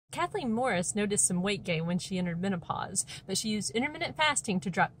Kathleen Morris noticed some weight gain when she entered menopause, but she used intermittent fasting to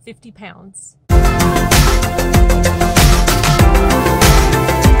drop 50 pounds.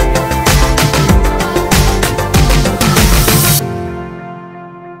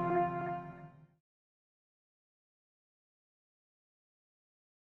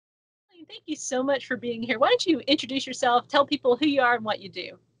 Thank you so much for being here. Why don't you introduce yourself, tell people who you are and what you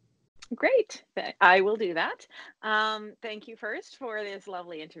do? Great. I will do that. Thank you first for this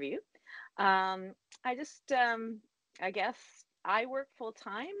lovely interview. I just, I guess I work full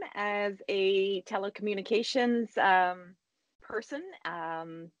time as a telecommunications person,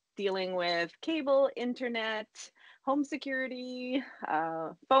 dealing with cable, internet, home security,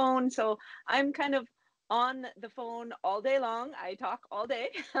 phone. So I'm kind of on the phone all day long. I talk all day.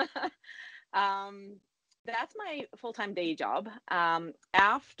 um, that's my full-time day job.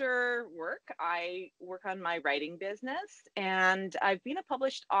 After work, I work on my writing business, and I've been a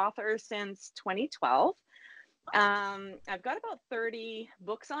published author since 2012. I've got about 30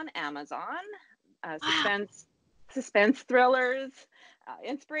 books on Amazon, suspense thrillers,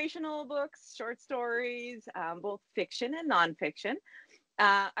 inspirational books, short stories, both fiction and nonfiction.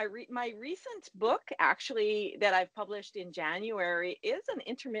 My recent book, actually, that I've published in January is an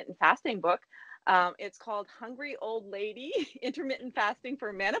intermittent fasting book. It's called Hungry Old Lady, Intermittent Fasting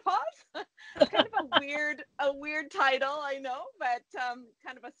for Menopause. Kind of a weird title, I know, but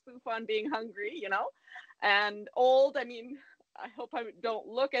kind of a spoof on being hungry, and old. I mean, I hope I don't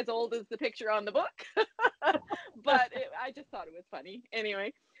look as old as the picture on the book, but I just thought it was funny.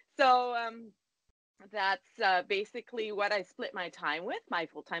 Anyway, so that's basically what I split my time with, my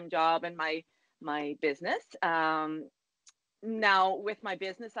full-time job and my business. Now with my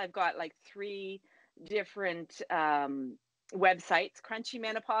business, I've got like 3 different websites,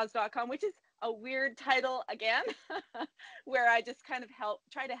 crunchymenopause.com, which is a weird title again, where I just kind of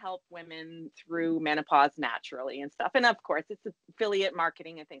try to help women through menopause naturally and stuff. And of course, it's affiliate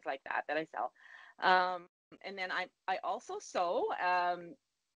marketing and things like that I sell. And then I also sew.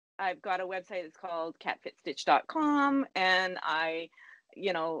 I've got a website that's called catfitstitch.com, and I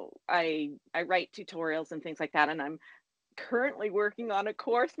write tutorials and things like that. And I'm currently working on a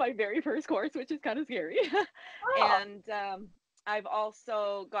course, my very first course, which is kind of scary. Oh. And I've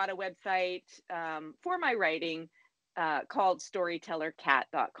also got a website for my writing called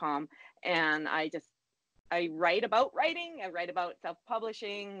storytellercat.com. And I write about writing. I write about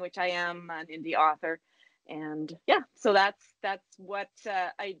self-publishing, which I am an indie author. And yeah, so that's what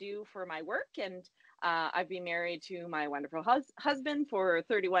I do for my work. And I've been married to my wonderful husband for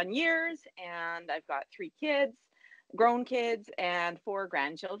 31 years, and I've got 3 kids, grown kids, and 4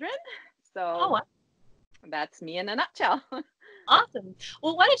 grandchildren. So that's me in a nutshell. Awesome.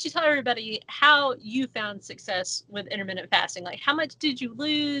 Well, why don't you tell everybody how you found success with intermittent fasting? Like, how much did you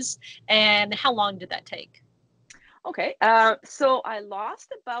lose, and how long did that take? Okay. So I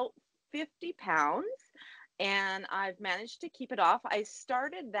lost about 50 pounds, and I've managed to keep it off. I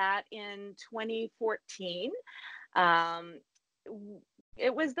started that in 2014.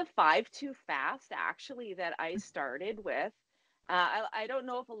 It was the 5-2 fast, actually, that I started with. I don't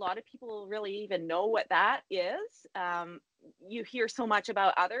know if a lot of people really even know what that is. You hear so much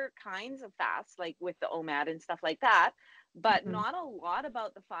about other kinds of fasts, like with the OMAD and stuff like that, but not a lot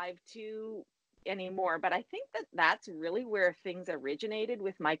about the 5-2 anymore. But I think that's really where things originated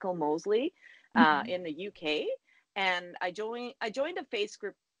with Michael Mosley in the UK. And I joined a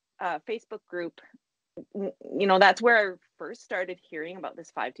Facebook group. That's where I first started hearing about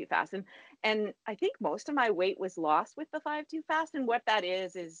this 5-2 fast. And I think most of my weight was lost with the 5-2 fast. And what that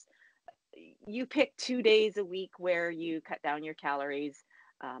is you pick 2 days a week where you cut down your calories.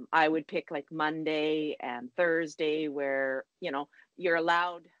 I would pick like Monday and Thursday, where,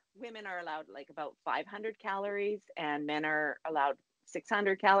 women are allowed like about 500 calories and men are allowed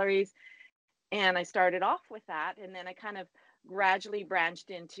 600 calories. And I started off with that. And then I kind of gradually branched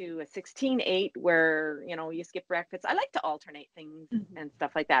into a 16-8 where, you skip breakfast. I like to alternate things and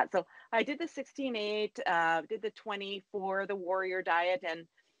stuff like that. So I did the 16-8, did the 24, the warrior diet, and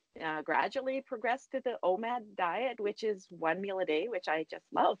gradually progressed to the OMAD diet, which is 1 meal a day, which I just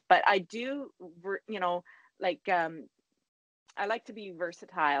love. But I do, I like to be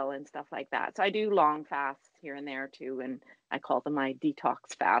versatile and stuff like that. So I do long fasts here and there too. And I call them my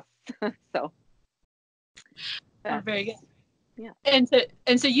detox fasts. So very good. Yeah. And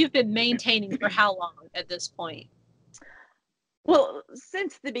so you've been maintaining for how long at this point? Well,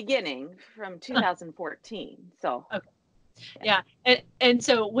 since the beginning, from 2014. So okay. Yeah. And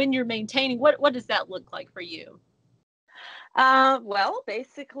so when you're maintaining, what does that look like for you? Well,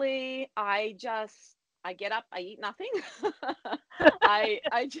 basically I just I get up, I eat nothing.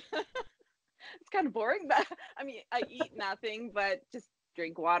 It's kind of boring, but I mean, I eat nothing, but just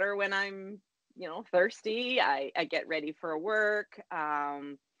drink water when I'm, thirsty. I get ready for work.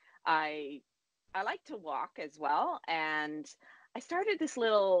 I I like to walk as well, and I started this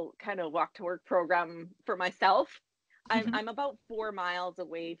little kind of walk to work program for myself. Mhm. I'm about 4 miles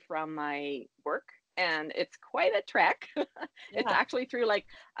away from my work, and it's quite a trek. It's Yeah. actually through like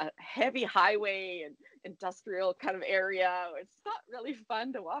a heavy highway and industrial kind of area. It's not really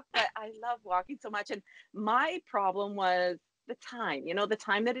fun to walk, but I love walking so much. And my problem was the time, the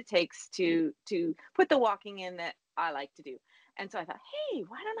time that it takes to put the walking in that I like to do. And so I thought, hey,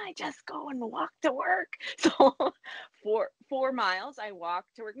 why don't I just go and walk to work? So 4 miles I walk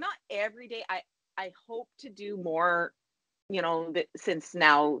to work. Not every day. I hope to do more, since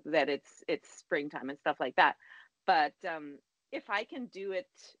now that it's springtime and stuff like that. But if I can do it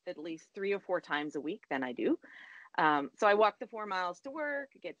at least 3 or 4 times a week, then I do. So I walk the 4 miles to work,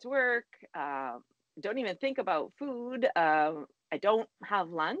 get to work. Don't even think about food. I don't have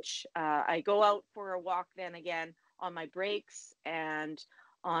lunch. I go out for a walk then again on my breaks and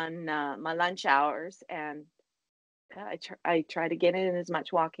on my lunch hours. And I try to get in as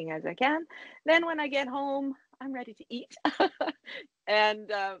much walking as I can. Then when I get home, I'm ready to eat. And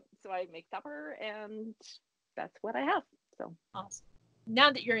so I make supper, and that's what I have. So Awesome.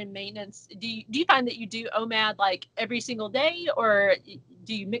 Now that you're in maintenance, do you find that you do OMAD like every single day, or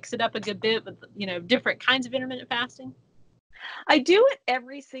do you mix it up a good bit with different kinds of intermittent fasting? I do it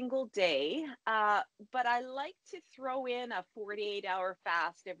every single day, but I like to throw in a 48-hour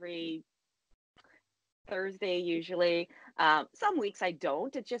fast every Thursday, usually. Some weeks I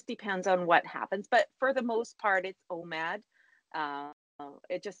don't. It just depends on what happens. But for the most part, it's OMAD. Uh,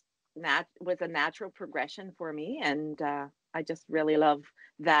 it just was a natural progression for me. And I just really love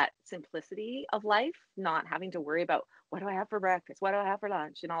that simplicity of life, not having to worry about what do I have for breakfast? What do I have for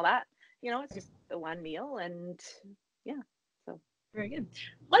lunch? And all that. It's just the one meal. And yeah. So. Very good.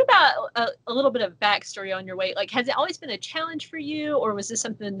 What about a little bit of backstory on your weight? Like, has it always been a challenge for you, or was this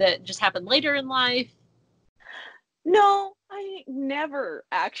something that just happened later in life? No, I never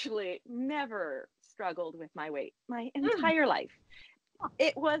struggled with my weight my Mm. entire life.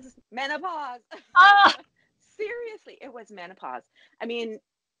 It was menopause. Ah, Seriously, it was menopause. I mean,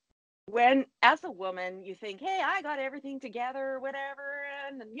 when as a woman, you think, hey, I got everything together, whatever,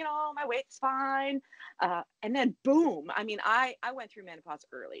 and my weight's fine. And then boom. I mean, I went through menopause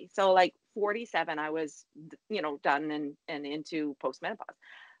early. So like 47, I was, done and into postmenopause.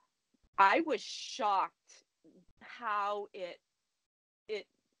 I was shocked how it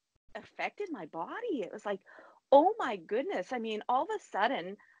affected my body. It was like, oh my goodness. I mean, all of a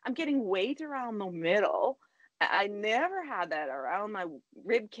sudden, I'm getting weight around the middle. I never had that around my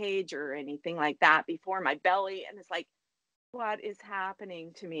rib cage or anything like that before, my belly. And it's like, what is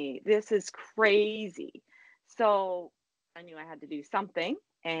happening to me? This is crazy. So I knew I had to do something.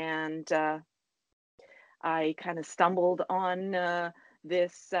 And I kind of stumbled on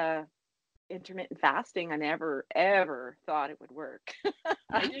this intermittent fasting. I never ever thought it would work.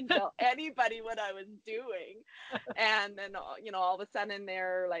 I didn't tell anybody what I was doing. And then all of a sudden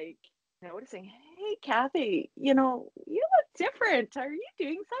they're like noticing, hey Kathy, you look different. Are you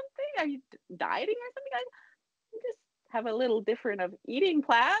doing something? Are you dieting or something? I just have a little different of eating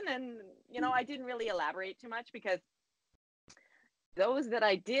plan. And I didn't really elaborate too much, because those that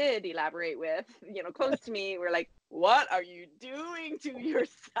I did elaborate with, close to me, were like, what are you doing to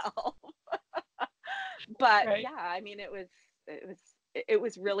yourself? But right. yeah, I mean, it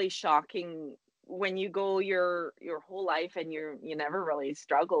was really shocking when you go your whole life and you never really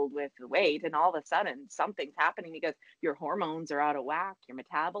struggled with the weight, and all of a sudden something's happening because your hormones are out of whack, your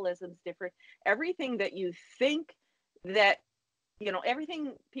metabolism's different, everything that you think that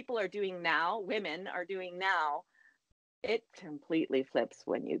everything people are doing now, women are doing now, it completely flips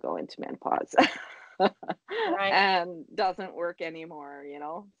when you go into menopause. Right. And doesn't work anymore,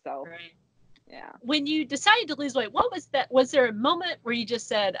 so Right. yeah. When you decided to lose weight, what was that? Was there a moment where you just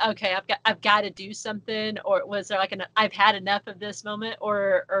said, "Okay, I've got to do something," or was there like an "I've had enough of this" moment,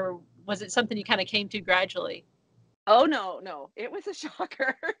 or was it something you kind of came to gradually? Oh, no, no, it was a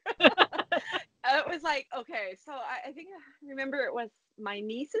shocker. It was like, okay, so I think I remember it was my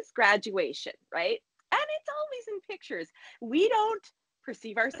niece's graduation, right? And it's always in pictures. We don't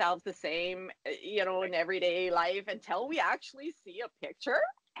perceive ourselves the same, in everyday life until we actually see a picture.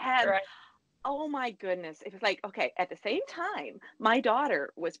 And Right. oh my goodness, it was like, okay, at the same time, my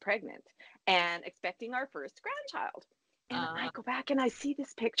daughter was pregnant and expecting our first grandchild. And I Uh, go back and I see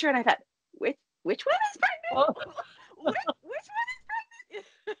this picture and I thought, which one is oh, pregnant? Which one is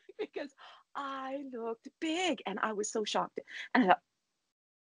pregnant? Because I looked big, and I was so shocked. And I thought,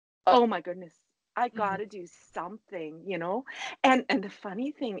 oh my goodness, I got Mhm. to do something, And the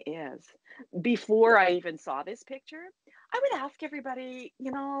funny thing is, before I even saw this picture, I would ask everybody,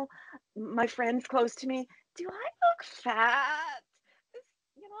 my friends close to me, do I look fat? Is,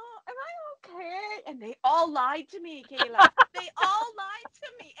 am I okay? And they all lied to me, Kayla. They all lied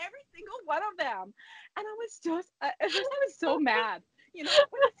to me, every single one of them. And I was just, at first I was so mad. When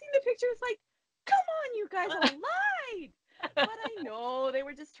I seen the picture, it's like, come on, you guys all lied. But I know they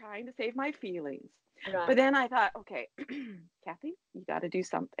were just trying to save my feelings. But Right. then I thought, okay, Kathy, you got to do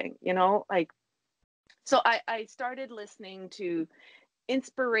something, so I started listening to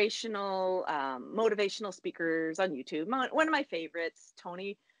inspirational, motivational speakers on YouTube. One of my favorites,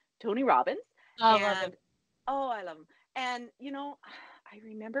 Tony Robbins. I love And him. oh, I love him. And, I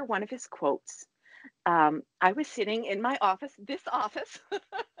remember one of his quotes. I was sitting in my office, this office,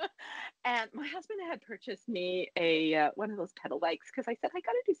 and my husband had purchased me a one of those pedal bikes because I said I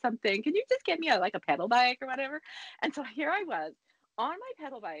got to do something. Can you just get me like a pedal bike or whatever? And so here I was on my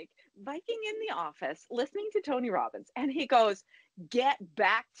pedal bike, biking in the office, listening to Tony Robbins, and he goes, "Get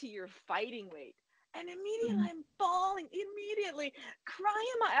back to your fighting weight." And immediately Mhm. I'm bawling, immediately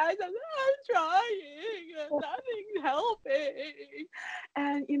crying my eyes out. I'm trying, and nothing's helping.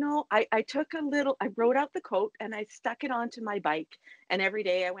 And I took I wrote out the quote and I stuck it onto my bike. And every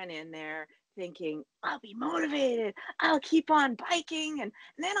day I went in there thinking, I'll be motivated. I'll keep on biking and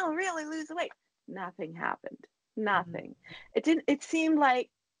then I'll really lose the weight. Nothing happened. Mhm. Nothing. It seemed like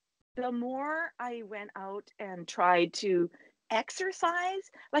the more I went out and tried to exercise,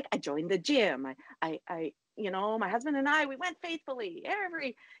 like I joined the gym. My husband and I, we went faithfully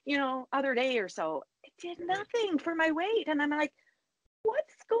every, other day or so. It did Right. nothing for my weight. And I'm like,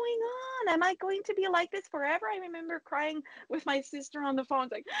 what's going on? Am I going to be like this forever? I remember crying with my sister on the phone,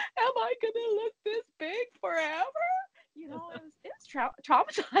 like, am I going to look this big forever? It was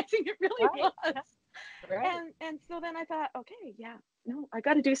traumatizing. It really Right. was. Right. And so then I thought, okay, yeah, no, I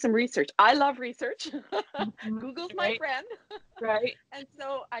got to do some research. I love research. Mhm. Google's my Right. friend. Right. And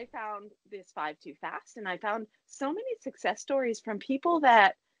so I found this 5-2 fast, and I found so many success stories from people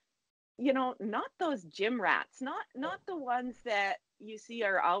that, not those gym rats, not the ones that you see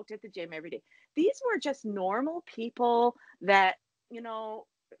are out at the gym every day. These were just normal people that, you know,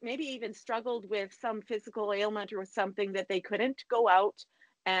 maybe even struggled with some physical ailment or something that they couldn't go out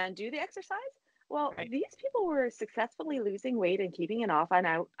and do the exercise. Well, Right. these people were successfully losing weight and keeping it off. And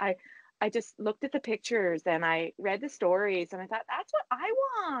I just looked at the pictures and I read the stories and I thought, that's what I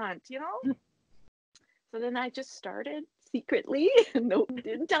want. Mm. So then I just started secretly, no,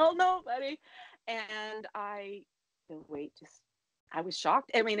 didn't tell nobody. And the weight just, I was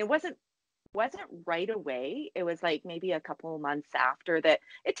shocked. I mean, it wasn't right away. It was like maybe a couple of months after that.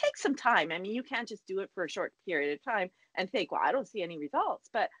 It takes some time. I mean, you can't just do it for a short period of time and think, well, I don't see any results.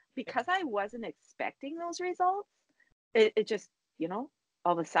 But because I wasn't expecting those results, it just, all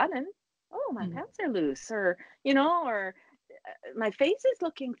of a sudden, oh, my Mhm. pants are loose, or my face is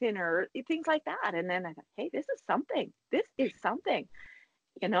looking thinner, things like that. And then I thought, hey, this is something. This is something,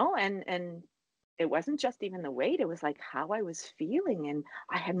 and it wasn't just even the weight, it was like how I was feeling, and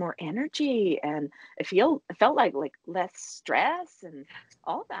I had more energy, and it felt like less stress and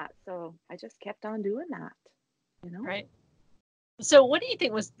all that. So I just kept on doing that, you know. Right. So, what do you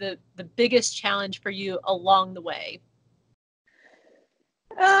think was the biggest challenge for you along the way,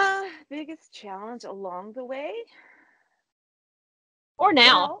 Biggest challenge along the way. or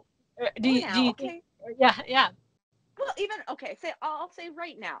now? Well, Do or you do now, you think? okay. Yeah. Yeah. Well, even okay, say I'll say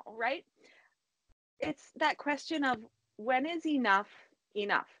right now, right? It's that question of when is enough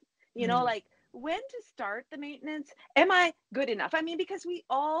enough? Mm. Like when to start the maintenance? Am I good enough? I mean, because we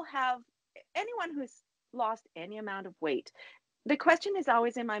all have, anyone who's lost any amount of weight, the question is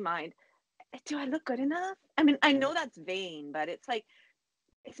always in my mind, do I look good enough? I mean, I know that's vain, but it's like,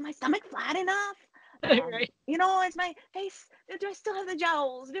 is my stomach flat enough? Right. Is my face, do I still have the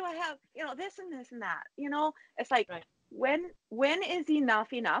jowls? Do I have, this and this and that? It's like, Right. when is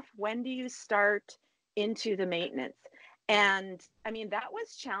enough enough? When do you start into the maintenance? And I mean, that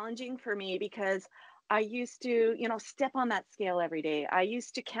was challenging for me because I used to, step on that scale every day. I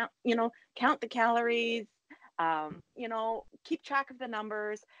used to count the calories, keep track of the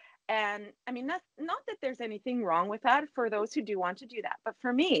numbers. And I mean, that's not that there's anything wrong with that for those who do want to do that. But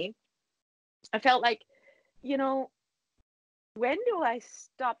for me, I felt like, you know, when do I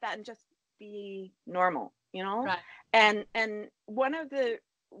stop that and just be normal, Right. And one of the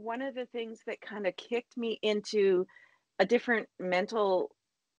things that kind of kicked me into a different mental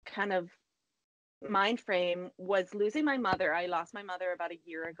kind of mind frame was losing my mother. I lost my mother about a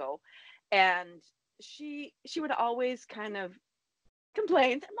year ago. And she would always kind of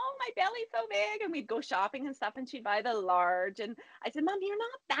complain, oh, my belly's so big. And we'd go shopping and stuff, and she'd buy the large. And I said, Mom, you're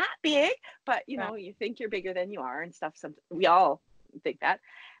not that big, but you know, you think you're bigger than you are and stuff. So we all think that.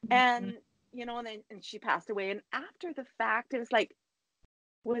 And you know, and then she passed away. And after the fact, it was like,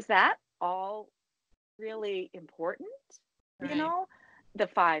 was that all really important? You know, the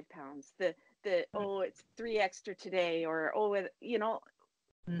 5 pounds, the oh, it's 3 extra today, or oh, you know,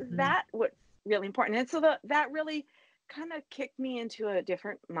 that was really important. And so that really kind of kicked me into a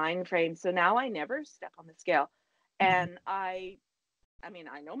different mind frame. So now I never step on the scale, and I mean,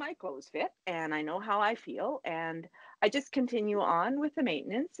 I know my clothes fit, and I know how I feel, and I just continue on with the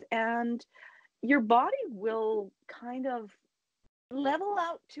maintenance, and your body will kind of level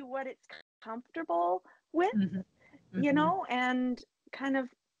out to what it's comfortable with, you know, and kind of,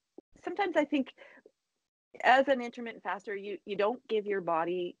 sometimes I think as an intermittent faster, you don't give your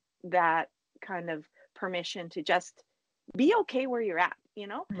body that kind of permission to just be okay where you're at, you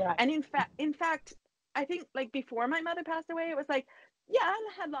know? And in fact, I think like before my mother passed away, it was like, yeah, I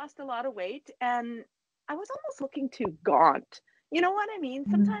had lost a lot of weight, and I was almost looking too gaunt. You know what I mean?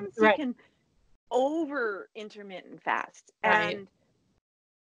 Sometimes you can over intermittent fast. And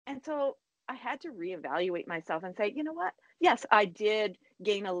so I had to reevaluate myself and say, you know what? Yes, I did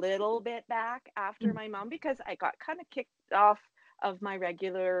gain a little bit back after my mom, because I got kind of kicked off of my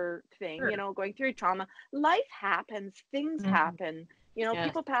regular thing, you know, going through trauma. Life happens, things happen, you know,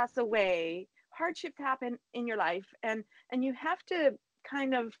 people pass away, hardships happen in your life. And you have to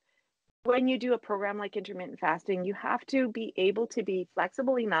kind of, when you do a program like intermittent fasting, you have to be able to be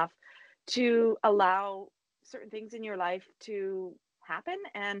flexible enough to allow certain things in your life to happen.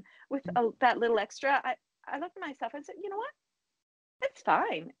 And with that little extra, I looked at myself and said, you know what? It's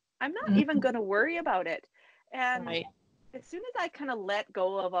fine. I'm not even going to worry about it. And as soon as I kind of let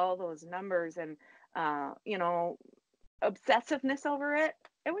go of all those numbers and, you know, obsessiveness over it,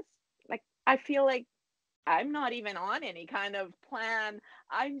 it was like, I feel like I'm not even on any kind of plan.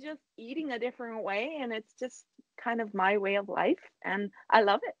 I'm just eating a different way, and it's just kind of my way of life, and I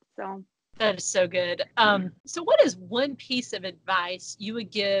love it. So that is so good. So what is one piece of advice you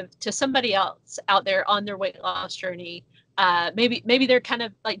would give to somebody else out there on their weight loss journey? Maybe they're kind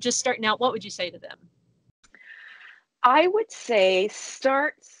of like just starting out. What would you say to them? I would say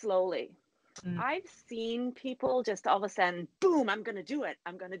start slowly. I've seen people just all of a sudden, boom, I'm going to do it.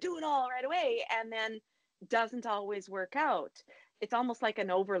 I'm going to do it all right away. And then doesn't always work out. It's almost like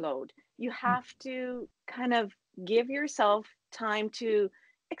an overload. You have to kind of give yourself time to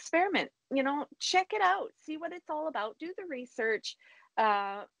experiment, you know, check it out, see what it's all about, do the research,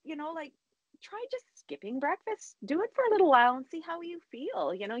 you know, like try just skipping breakfast, do it for a little while and see how you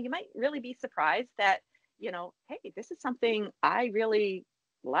feel. You know, you might really be surprised that, you know, hey, this is something I really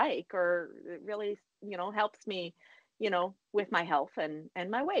like, or it really, you know, helps me, you know, with my health and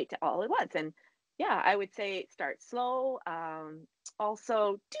my weight all at once. And yeah, I would say start slow.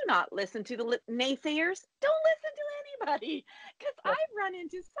 Also, do not listen to the naysayers. Don't listen to anybody, because I've run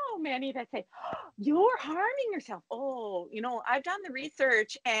into so many that say, oh, you're harming yourself. Oh, you know, I've done the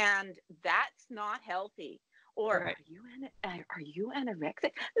research and that's not healthy. Or are you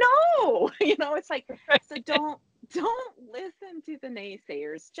anorexic? No, you know, it's like, so don't listen to the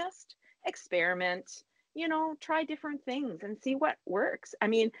naysayers. Just experiment, you know, try different things and see what works. I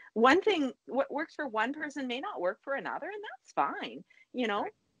mean, one thing, what works for one person may not work for another, and that's fine, you know?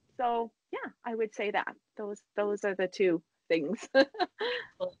 So yeah, I would say that those are the two things.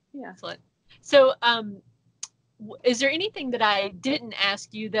 Yeah. Excellent. So, is there anything that I didn't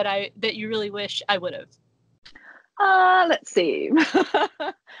ask you that you really wish I would have? Let's see.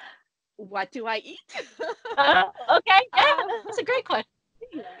 What do I eat? Okay, yeah, that's a great question.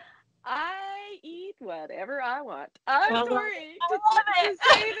 I eat whatever I want. I'm sorry I to love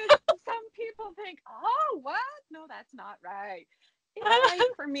say this. Some people think, oh, what? No, that's not right. It's right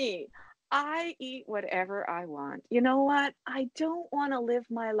for me. I eat whatever I want. You know what? I don't want to live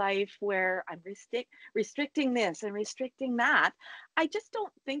my life where I'm restricting this and restricting that. I just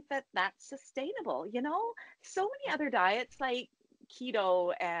don't think that that's sustainable. You know, so many other diets like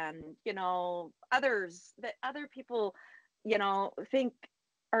keto and, you know, others that other people, you know, think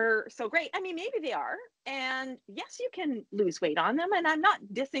are so great. I mean, maybe they are. And yes, you can lose weight on them. And I'm not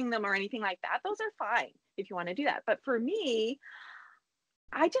dissing them or anything like that. Those are fine if you want to do that. But for me,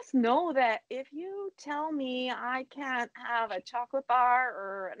 I just know that if you tell me I can't have a chocolate bar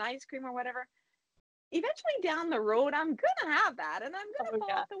or an ice cream or whatever, eventually down the road, I'm going to have that and I'm going to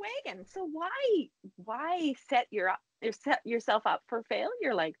fall off the wagon. So why set yourself up for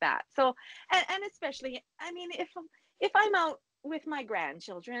failure like that? So, and especially, I mean, if I'm out with my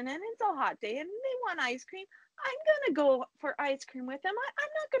grandchildren and it's a hot day and they want ice cream, I'm going to go for ice cream with them. I'm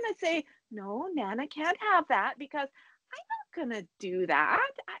not going to say, no, Nana can't have that, because I'm not going to do that.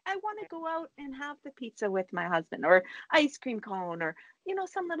 I want to go out and have the pizza with my husband, or ice cream cone, or,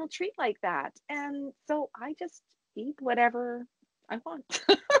 some little treat like that. And so I just eat whatever I want.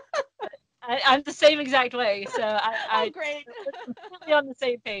 I'm the same exact way. So Oh, great. we're completely on the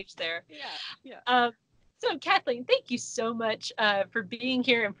same page there. Yeah. So Kathleen, thank you so much for being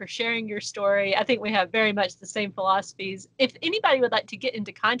here and for sharing your story. I think we have very much the same philosophies. If anybody would like to get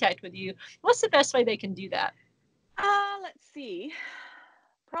into contact with you, what's the best way they can do that? Let's see.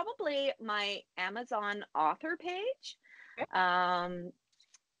 Probably my Amazon author page. Okay.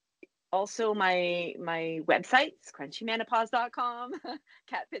 Also my websites, crunchymenopause.com,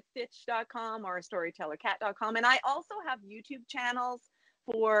 catfitstitch.com, or storytellercat.com. And I also have YouTube channels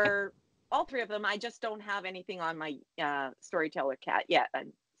for all three of them. I just don't have anything on my Storyteller Cat yet.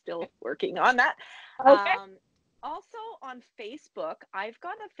 I'm still working on that. Okay. Also on Facebook, I've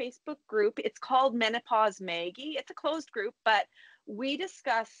got a Facebook group. It's called Menopause Maggie. It's a closed group, but we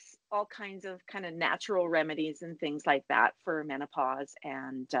discuss all kinds of kind of natural remedies and things like that for menopause,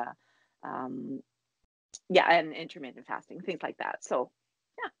 and and intermittent fasting, things like that. So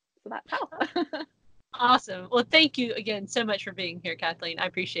that's how. Awesome. Well, thank you again so much for being here, Kathleen. I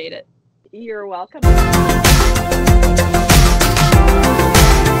appreciate it. You're welcome.